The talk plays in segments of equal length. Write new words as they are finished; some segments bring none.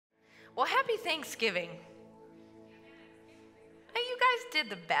Well, happy Thanksgiving. Hey, you guys did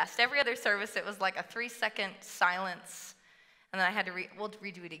the best. Every other service, it was like a 3-second silence. And then I had to we'll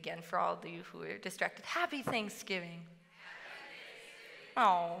redo it again for all of you who are distracted. Happy Thanksgiving.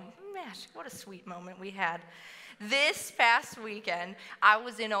 Oh, gosh, what a sweet moment we had. This past weekend, I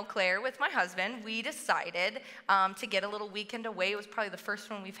was in Eau Claire with my husband. We decided to get a little weekend away. It was probably the first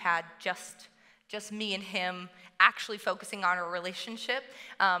one we've had just me and him actually focusing on our relationship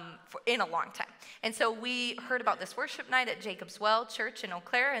in a long time. And so we heard about this worship night at Jacob's Well Church in Eau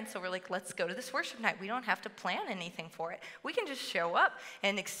Claire, and so we're like, let's go to this worship night. We don't have to plan anything for it. We can just show up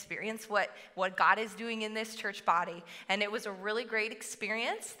and experience what God is doing in this church body. And it was a really great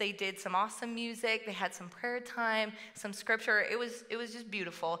experience. They did some awesome music. They had some prayer time, some scripture. It was just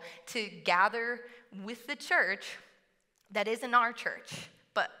beautiful to gather with the church that isn't our church,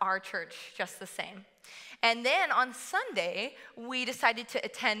 but our church just the same. And then on Sunday, we decided to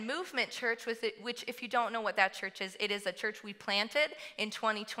attend Movement Church, which if you don't know what that church is, it is a church we planted in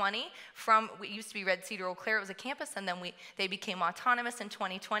 2020 it used to be Red Cedar Eau Claire, it was a campus, and then they became autonomous in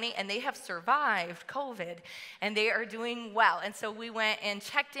 2020, and they have survived COVID, and they are doing well. And so we went and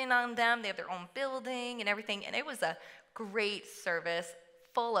checked in on them. They have their own building and everything, and it was a great service.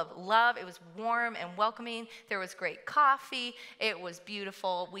 Full of love. It was warm and welcoming. There was great coffee. It was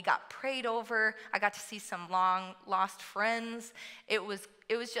beautiful. We got prayed over. I got to see some long lost friends. It was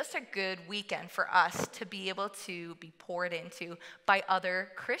just a good weekend for us to be able to be poured into by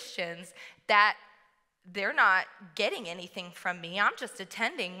other Christians that they're not getting anything from me. I'm just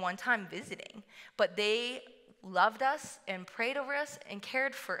attending one time visiting. But they loved us and prayed over us and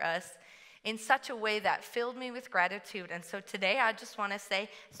cared for us in such a way that filled me with gratitude. And so today I just want to say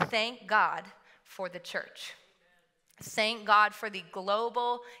thank God for the church. Thank God for the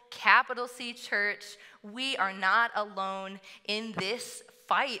global capital C church. We are not alone in this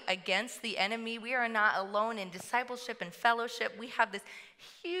fight against the enemy. We are not alone in discipleship and fellowship. We have this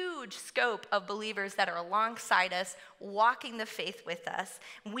huge scope of believers that are alongside us, walking the faith with us.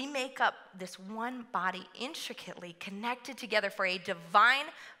 We make up this one body intricately connected together for a divine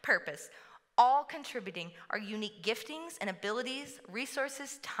purpose, all contributing our unique giftings and abilities,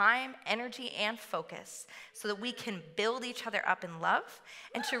 resources, time, energy, and focus so that we can build each other up in love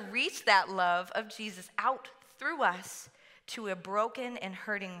and to reach that love of Jesus out through us to a broken and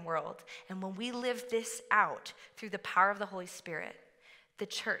hurting world. And when we live this out through the power of the Holy Spirit, the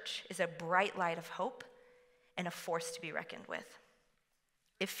church is a bright light of hope and a force to be reckoned with.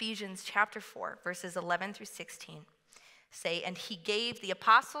 Ephesians chapter 4, verses 11 through 16. Say, and he gave the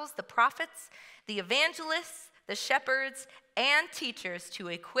apostles, the prophets, the evangelists, the shepherds, and teachers to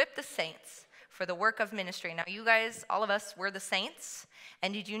equip the saints for the work of ministry. Now, you guys, all of us, we're the saints.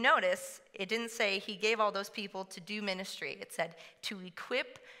 And did you notice it didn't say he gave all those people to do ministry? It said to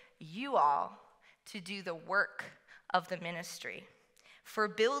equip you all to do the work of the ministry for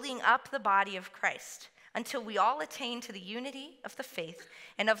building up the body of Christ until we all attain to the unity of the faith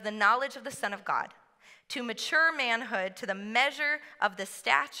and of the knowledge of the Son of God, to mature manhood, to the measure of the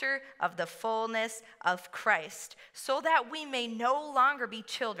stature of the fullness of Christ, so that we may no longer be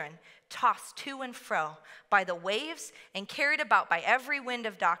children, tossed to and fro by the waves and carried about by every wind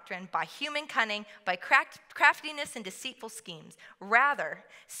of doctrine, by human cunning, by craftiness and deceitful schemes. Rather,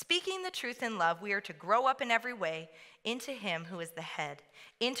 speaking the truth in love, we are to grow up in every way into him who is the head,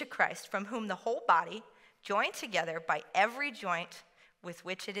 into Christ, from whom the whole body, joined together by every joint with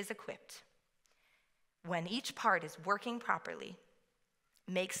which it is equipped, when each part is working properly,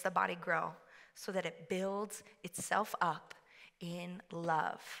 makes the body grow so that it builds itself up in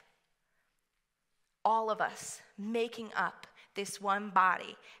love. All of us making up this one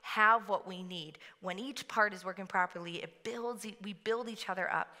body have what we need. When each part is working properly, we build each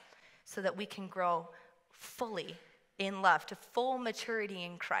other up so that we can grow fully in love to full maturity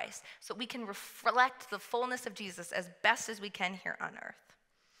in Christ, so we can reflect the fullness of Jesus as best as we can here on earth.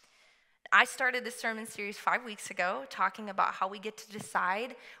 I started this sermon series 5 weeks ago talking about how we get to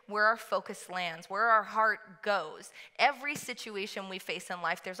decide where our focus lands, where our heart goes. Every situation we face in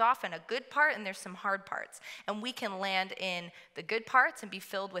life, there's often a good part and there's some hard parts. And we can land in the good parts and be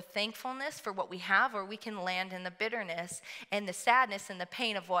filled with thankfulness for what we have, or we can land in the bitterness and the sadness and the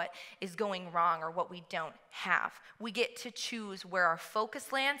pain of what is going wrong or what we don't have. We get to choose where our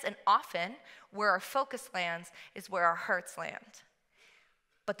focus lands, and often where our focus lands is where our hearts land.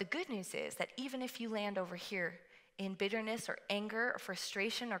 But the good news is that even if you land over here in bitterness or anger or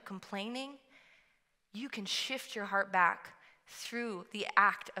frustration or complaining, you can shift your heart back through the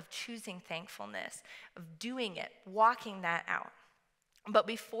act of choosing thankfulness, of doing it, walking that out. But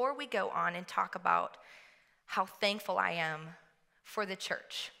before we go on and talk about how thankful I am for the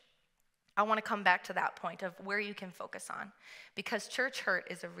church, I want to come back to that point of where you can focus on, because church hurt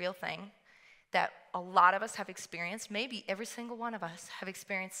is a real thing that a lot of us have experienced. Maybe every single one of us have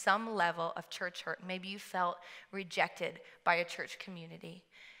experienced some level of church hurt. Maybe you felt rejected by a church community.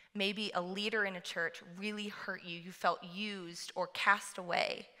 Maybe a leader in a church really hurt you. You felt used or cast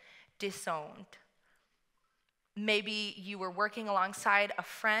away, disowned. Maybe you were working alongside a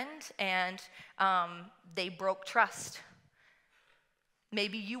friend and they broke trust.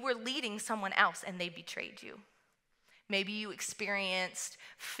 Maybe you were leading someone else and they betrayed you. Maybe you experienced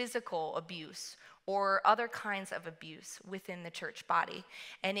physical abuse or other kinds of abuse within the church body.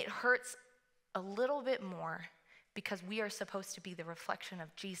 And it hurts a little bit more because we are supposed to be the reflection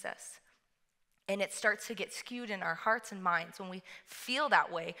of Jesus. And it starts to get skewed in our hearts and minds when we feel that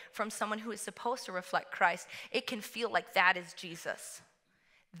way from someone who is supposed to reflect Christ. It can feel like that is Jesus.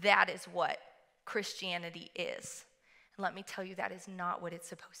 That is what Christianity is. And let me tell you, that is not what it's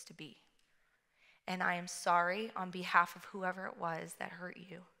supposed to be. And I am sorry on behalf of whoever it was that hurt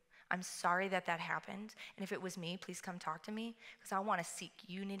you. I'm sorry that that happened. And if it was me, please come talk to me, because I want to seek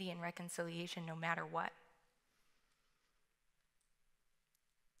unity and reconciliation no matter what.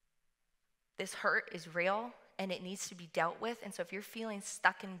 This hurt is real and it needs to be dealt with. And so if you're feeling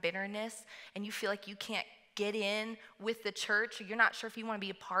stuck in bitterness and you feel like you can't get in with the church, or you're not sure if you want to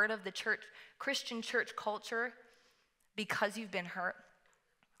be a part of the church, Christian church culture because you've been hurt,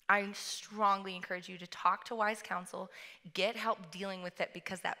 I strongly encourage you to talk to wise counsel, get help dealing with it,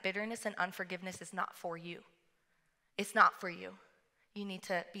 because that bitterness and unforgiveness is not for you. It's not for you. You need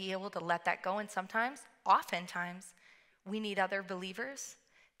to be able to let that go. And sometimes, oftentimes, we need other believers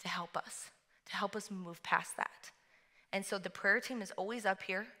to help us move past that. And so the prayer team is always up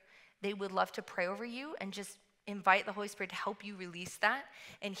here. They would love to pray over you and just invite the Holy Spirit to help you release that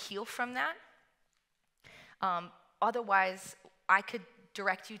and heal from that. Otherwise, I could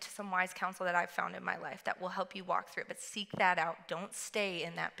direct you to some wise counsel that I've found in my life that will help you walk through it. But seek that out. Don't stay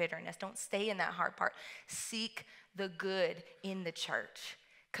in that bitterness. Don't stay in that hard part. Seek the good in the church,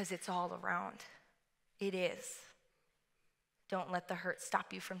 because it's all around. It is. Don't let the hurt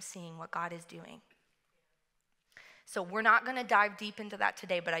stop you from seeing what God is doing. So we're not going to dive deep into that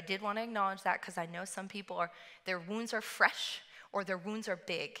today, but I did want to acknowledge that because I know some people their wounds are fresh or their wounds are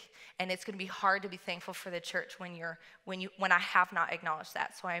big, and it's going to be hard to be thankful for the church when I have not acknowledged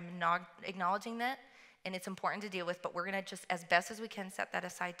that. So I'm not acknowledging that, and it's important to deal with, but we're going to just, as best as we can, set that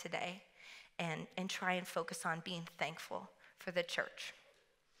aside today and try and focus on being thankful for the church.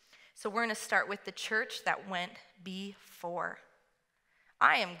 So we're going to start with the church that went before.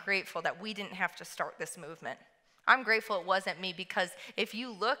 I am grateful that we didn't have to start this movement. I'm grateful it wasn't me, because if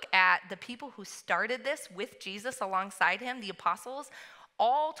you look at the people who started this with Jesus alongside him, the apostles,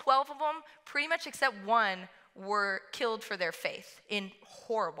 all 12 of them, pretty much except one, were killed for their faith in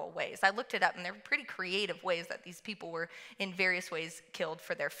horrible ways. I looked it up, and there were pretty creative ways that these people were in various ways killed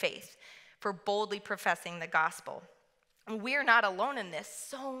for their faith, for boldly professing the gospel. We are not alone in this.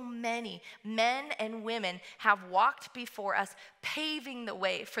 So many men and women have walked before us, paving the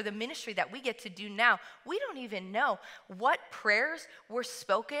way for the ministry that we get to do now. We don't even know what prayers were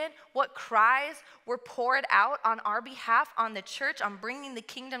spoken, what cries were poured out on our behalf, on the church, on bringing the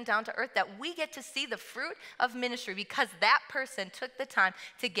kingdom down to earth, that we get to see the fruit of ministry because that person took the time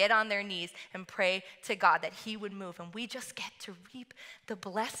to get on their knees and pray to God that he would move. And we just get to reap the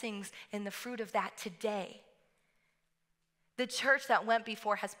blessings and the fruit of that today. The church that went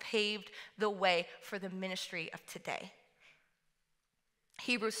before has paved the way for the ministry of today.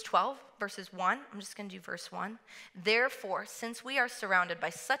 Hebrews 12, verses 1. I'm just going to do verse 1. Therefore, since we are surrounded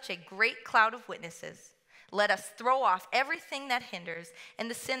by such a great cloud of witnesses, let us throw off everything that hinders and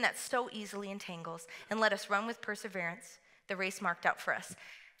the sin that so easily entangles, and let us run with perseverance the race marked out for us.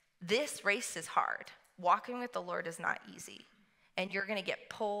 This race is hard. Walking with the Lord is not easy. And you're going to get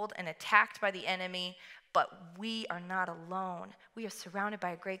pulled and attacked by the enemy. But we are not alone. We are surrounded by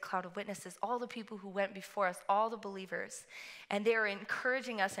a great cloud of witnesses, all the people who went before us, all the believers. And they are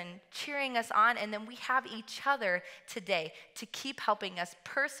encouraging us and cheering us on. And then we have each other today to keep helping us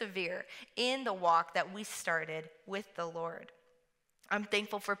persevere in the walk that we started with the Lord. I'm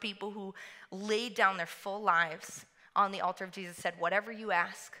thankful for people who laid down their full lives on the altar of Jesus, said, whatever you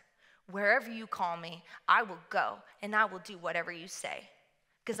ask, wherever you call me, I will go and I will do whatever you say.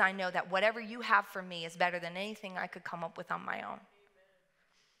 Because I know that whatever you have for me is better than anything I could come up with on my own.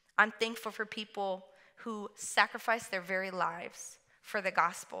 I'm thankful for people who sacrifice their very lives for the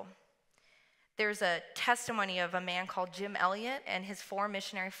gospel. There's a testimony of a man called Jim Elliot and his 4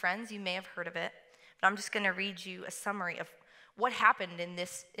 missionary friends. You may have heard of it, but I'm just going to read you a summary of what happened in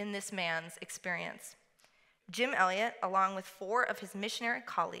this man's experience. Jim Elliot, along with 4 of his missionary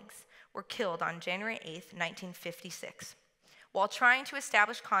colleagues, were killed on January 8th, 1956, while trying to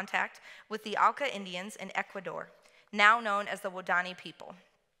establish contact with the Auca Indians in Ecuador, now known as the Waodani people.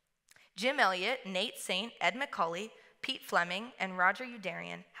 Jim Elliott, Nate Saint, Ed McCully, Pete Fleming, and Roger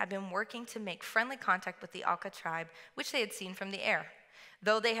Youderian had been working to make friendly contact with the Auca tribe, which they had seen from the air.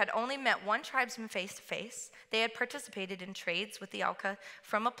 Though they had only met one tribesman face to face, they had participated in trades with the Auca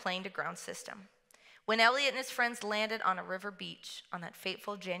from a plane-to-ground system. When Elliott and his friends landed on a river beach on that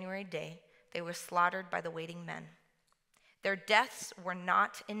fateful January day, they were slaughtered by the waiting men. Their deaths were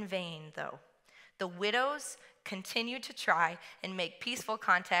not in vain, though. The widows continued to try and make peaceful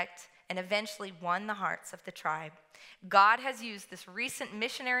contact and eventually won the hearts of the tribe. God has used this recent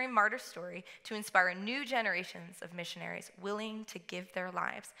missionary martyr story to inspire new generations of missionaries willing to give their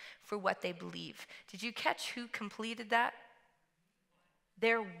lives for what they believe. Did you catch who completed that?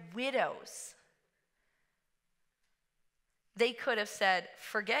 They're widows. They could have said,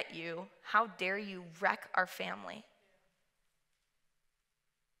 "Forget you. How dare you wreck our family?"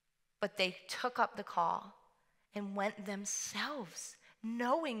 But they took up the call and went themselves,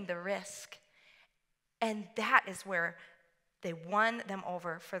 knowing the risk. And that is where they won them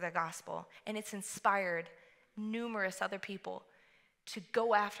over for the gospel. And it's inspired numerous other people to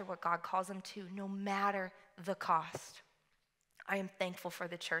go after what God calls them to, no matter the cost. I am thankful for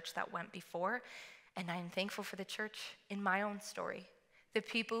the church that went before, and I am thankful for the church in my own story. The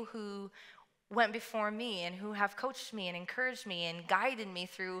people who went before me and who have coached me and encouraged me and guided me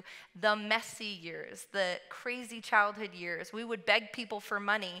through the messy years, the crazy childhood years. We would beg people for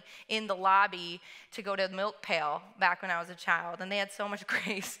money in the lobby to go to the milk pail back when I was a child, and they had so much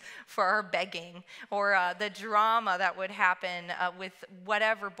grace for our begging, or the drama that would happen with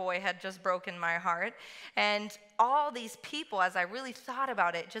whatever boy had just broken my heart. And all these people, as I really thought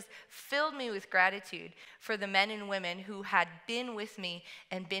about it, just filled me with gratitude for the men and women who had been with me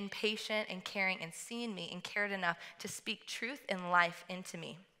and been patient and caring and seen me and cared enough to speak truth and life into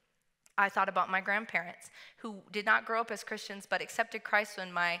me. I thought about my grandparents who did not grow up as Christians but accepted Christ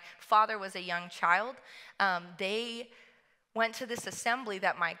when my father was a young child. They went to this assembly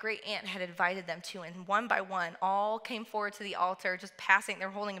that my great aunt had invited them to, and one by one all came forward to the altar, just passing, they're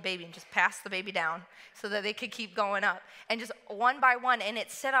holding a baby, and just passed the baby down so that they could keep going up. And just one by one, and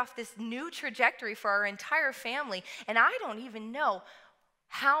it set off this new trajectory for our entire family. And I don't even know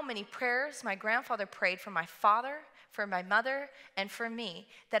how many prayers my grandfather prayed for my father, for my mother, and for me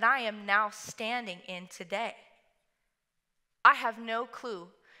that I am now standing in today. I have no clue.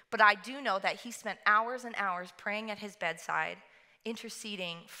 But I do know that he spent hours and hours praying at his bedside,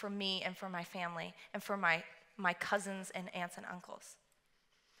 interceding for me and for my family and for my cousins and aunts and uncles.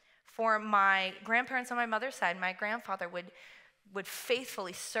 For my grandparents on my mother's side, my grandfather would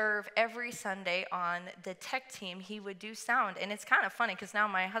faithfully serve every Sunday on the tech team. He would do sound. And it's kind of funny because now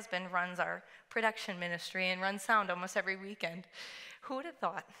my husband runs our production ministry and runs sound almost every weekend. Who would have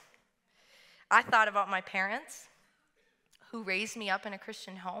thought? I thought about my parents, who raised me up in a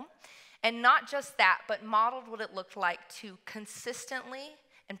Christian home, and not just that, but modeled what it looked like to consistently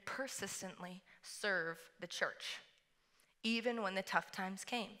and persistently serve the church, even when the tough times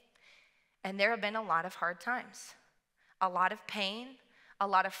came. And there have been a lot of hard times, a lot of pain, a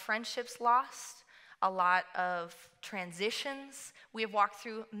lot of friendships lost, a lot of transitions. We have walked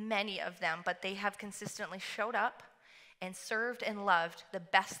through many of them, but they have consistently showed up and served and loved the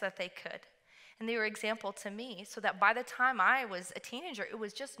best that they could. And they were an example to me, so that by the time I was a teenager, it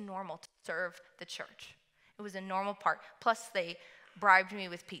was just normal to serve the church. It was a normal part. Plus, they bribed me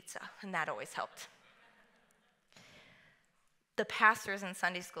with pizza, and that always helped. The pastors and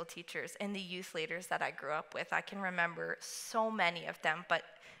Sunday school teachers and the youth leaders that I grew up with, I can remember so many of them, but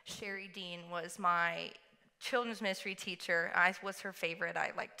Sherry Dean was my children's ministry teacher. I was her favorite, I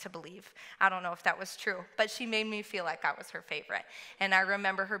like to believe. I don't know if that was true, but she made me feel like I was her favorite. And I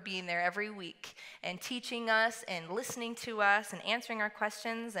remember her being there every week and teaching us and listening to us and answering our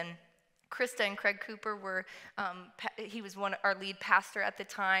questions. And Krista and Craig Cooper were, he was our lead pastor at the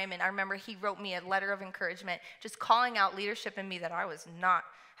time. And I remember he wrote me a letter of encouragement, just calling out leadership in me that I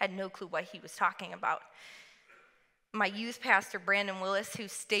had no clue what he was talking about. My youth pastor, Brandon Willis, who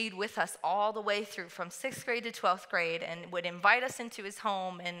stayed with us all the way through from 6th grade to 12th grade and would invite us into his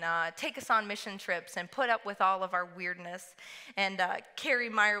home and take us on mission trips and put up with all of our weirdness. And Carrie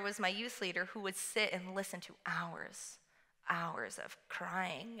Meyer was my youth leader, who would sit and listen to hours of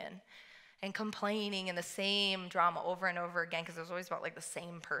crying and complaining and the same drama over and over again because it was always about like the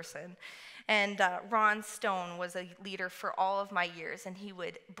same person. And Ron Stone was a leader for all of my years, and he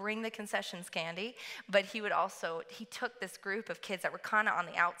would bring the concessions candy, but he took this group of kids that were kind of on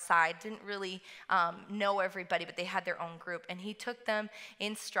the outside, didn't really know everybody, but they had their own group, and he took them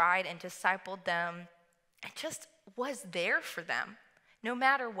in stride and discipled them and just was there for them, no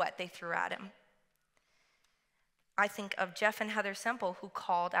matter what they threw at him. I think of Jeff and Heather Semple, who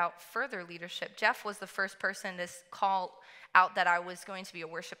called out further leadership. Jeff was the first person to call out that I was going to be a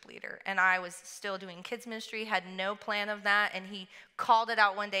worship leader. And I was still doing kids ministry, had no plan of that. And he called it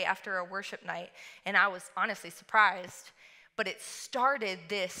out one day after a worship night. And I was honestly surprised. But it started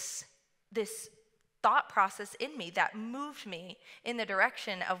this thought process in me that moved me in the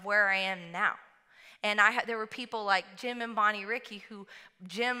direction of where I am now. And there were people like Jim and Bonnie Ricky who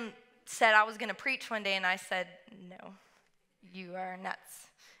Jim said I was going to preach one day, and I said, no, you are nuts.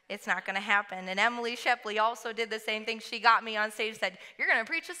 It's not going to happen. And Emily Shepley also did the same thing. She got me on stage and said, you're going to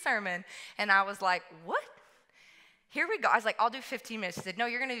preach a sermon. And I was like, what? Here we go. I was like, I'll do 15 minutes. She said, no,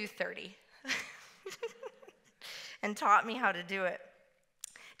 you're going to do 30. And taught me how to do it.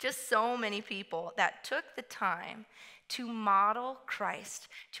 Just so many people that took the time to model Christ,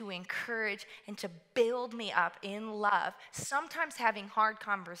 to encourage, and to build me up in love, sometimes having hard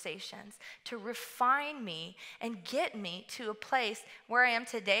conversations, to refine me and get me to a place where I am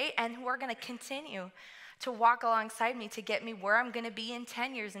today, and who are going to continue to walk alongside me to get me where I'm going to be in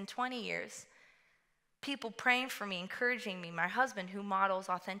 10 years and 20 years. People praying for me, encouraging me, my husband who models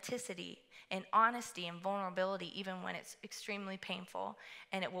authenticity and honesty and vulnerability even when it's extremely painful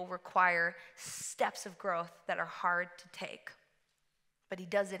and it will require steps of growth that are hard to take. But he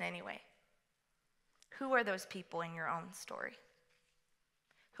does it anyway. Who are those people in your own story?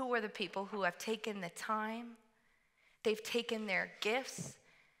 Who are the people who have taken the time, they've taken their gifts,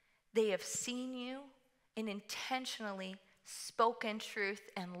 they have seen you and intentionally spoken truth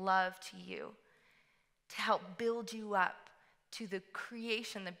and love to you to help build you up to the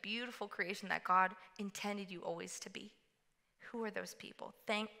creation, the beautiful creation that God intended you always to be? Who are those people?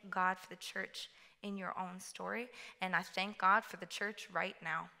 Thank God for the church in your own story, and I thank God for the church right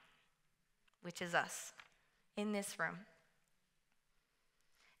now, which is us in this room.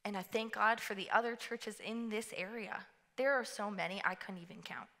 And I thank God for the other churches in this area. There are so many, I couldn't even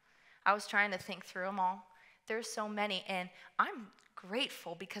count. I was trying to think through them all. There's so many, and I'm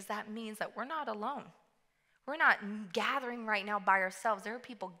grateful because that means that we're not alone. We're not gathering right now by ourselves. There are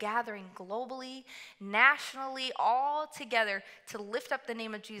people gathering globally, nationally, all together to lift up the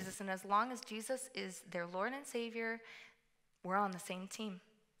name of Jesus. And as long as Jesus is their Lord and Savior, we're on the same team.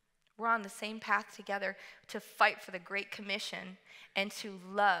 We're on the same path together to fight for the Great Commission and to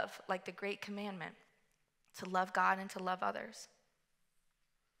love like the Great Commandment, to love God and to love others.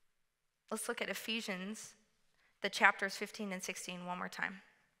 Let's look at Ephesians, the chapters 15 and 16 one more time.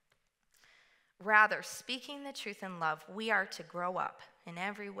 Rather, speaking the truth in love, we are to grow up in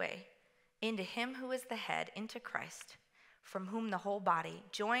every way into him who is the head, into Christ, from whom the whole body,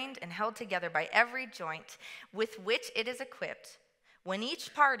 joined and held together by every joint with which it is equipped, when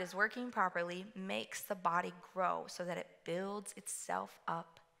each part is working properly, makes the body grow so that it builds itself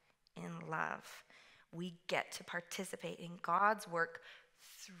up in love. We get to participate in God's work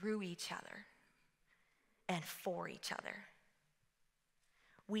through each other and for each other.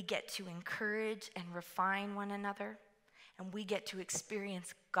 We get to encourage and refine one another, and we get to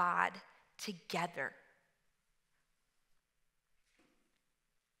experience God together.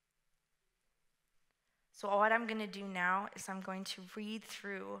 So what I'm going to do now is I'm going to read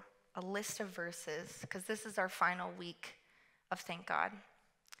through a list of verses, because this is our final week of Thank God.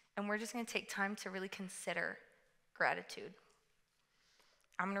 And we're just going to take time to really consider gratitude.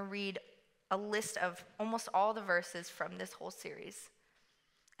 I'm going to read a list of almost all the verses from this whole series.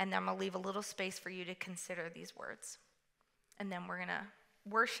 And then I'm going to leave a little space for you to consider these words. And then we're going to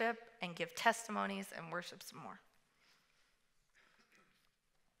worship and give testimonies and worship some more.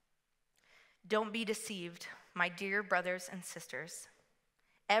 Don't be deceived, my dear brothers and sisters.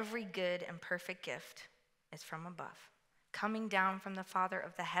 Every good and perfect gift is from above, coming down from the Father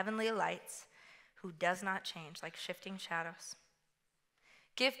of the heavenly lights, who does not change like shifting shadows.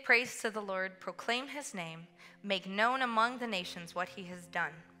 Give praise to the Lord, proclaim his name, make known among the nations what he has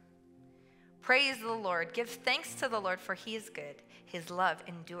done. Praise the Lord, give thanks to the Lord, for he is good. His love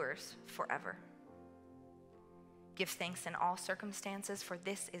endures forever. Give thanks in all circumstances, for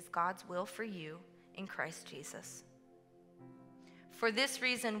this is God's will for you in Christ Jesus. For this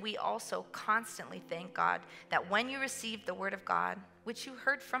reason, we also constantly thank God that when you received the word of God, which you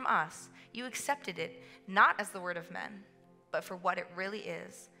heard from us, you accepted it, not as the word of men, but for what it really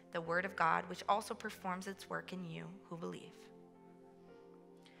is, the word of God, which also performs its work in you who believe.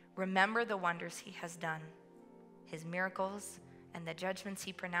 Remember the wonders he has done, his miracles, and the judgments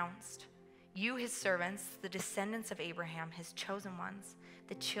he pronounced. You, his servants, the descendants of Abraham, his chosen ones,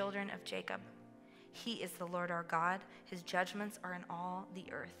 the children of Jacob. He is the Lord our God. His judgments are in all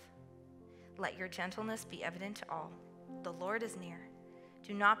the earth. Let your gentleness be evident to all. The Lord is near.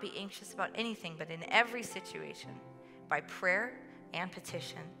 Do not be anxious about anything, but in every situation, by prayer and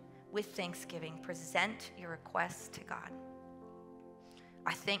petition, with thanksgiving, present your requests to God.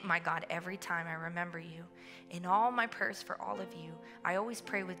 I thank my God every time I remember you. In all my prayers for all of you, I always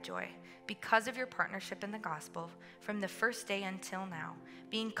pray with joy because of your partnership in the gospel from the first day until now,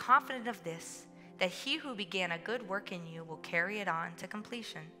 being confident of this, that he who began a good work in you will carry it on to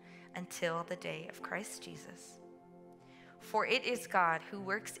completion until the day of Christ Jesus. For it is God who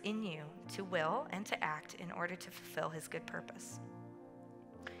works in you to will and to act in order to fulfill his good purpose.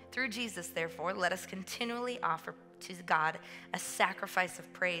 Through Jesus, therefore, let us continually offer to God a sacrifice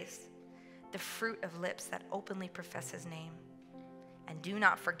of praise, the fruit of lips that openly profess his name. And do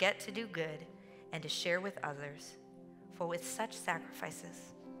not forget to do good and to share with others, for with such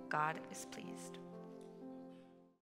sacrifices, God is pleased.